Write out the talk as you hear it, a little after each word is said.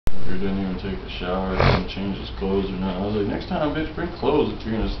He didn't even take a shower, didn't change his clothes or nothing. I was like, next time, bitch, bring clothes if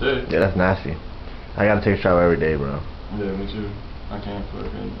you're gonna stay. Yeah, that's nasty. I gotta take a shower every day, bro. Yeah, me too. I can't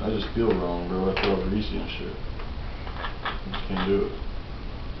fucking, I just feel wrong, bro. I feel all greasy and shit. I just can't do it.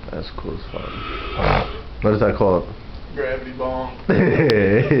 That's cool as fuck. What does that call it? Gravity bomb.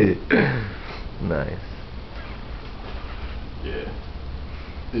 Nice. Yeah.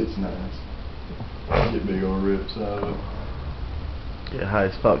 It's nice. Get big old rips out of it. Get high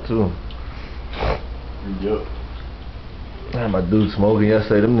as fuck too. Yup. I had my dude smoking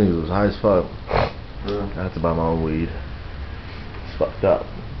yesterday. Them niggas was high as fuck. Bro. I had to buy my own weed. It's fucked up.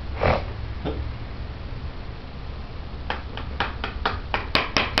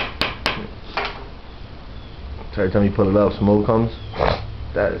 Every time you put it up, smoke comes.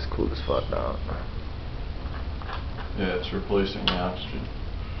 That is cool as fuck, dog. Yeah, it's replacing the oxygen.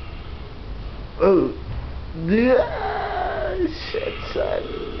 Oh, yeah, shit, son.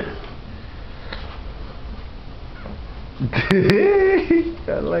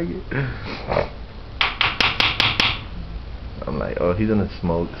 I like it. I'm like, oh, he's gonna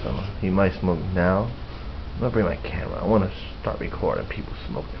smoke, so he might smoke now. I'm gonna bring my camera. I wanna start recording people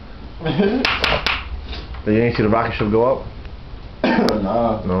smoking. Did you ain't see the rocket ship go up?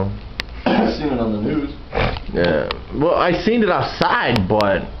 Nah. No. I seen it on the news. Yeah. Well, I seen it outside,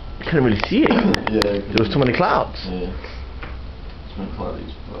 but couldn't really see it. Yeah. There was too many clouds. Yeah. It's been cloudy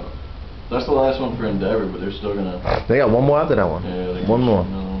as fuck. That's the last one for Endeavor, but they're still gonna. They got one more after that one. Yeah. One more.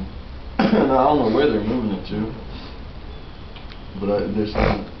 No, I don't know where they're moving it to. But there's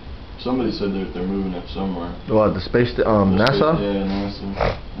somebody said they're moving it somewhere. What, the space, NASA? Yeah, NASA.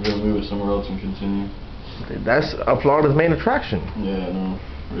 They're gonna move it somewhere else and continue. That's Florida's main attraction. Yeah, no,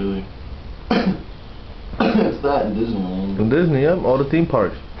 really. It's that in Disneyland. In Disney, yep, all the theme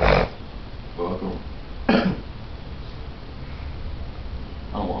parks. Fuck 'em.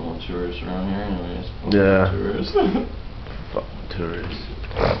 I don't want no tourists around here anyways. Yeah. Tourists. Fuck tourists.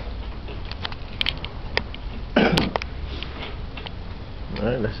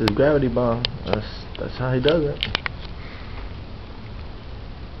 Alright, that's his gravity bomb. That's how he does it.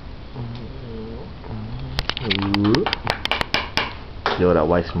 Yo, that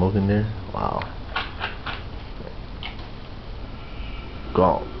white smoke in there. Wow.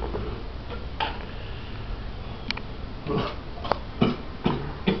 Gone.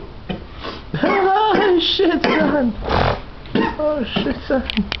 Oh shit, son. Oh shit, son.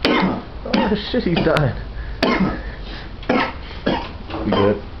 Oh shit, he's dying. You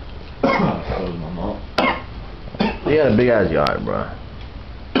good? That was my mom. He had a big ass yard, bro.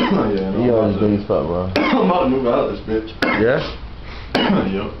 Yeah, no, He always big as fuck, bro. I'm about to move out of this bitch. Yeah?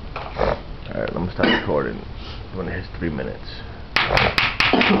 Yup. Alright, I'm gonna start recording when it hits 3 minutes.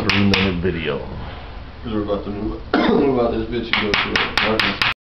 3-minute video. Because we're about to move out this bitch and go to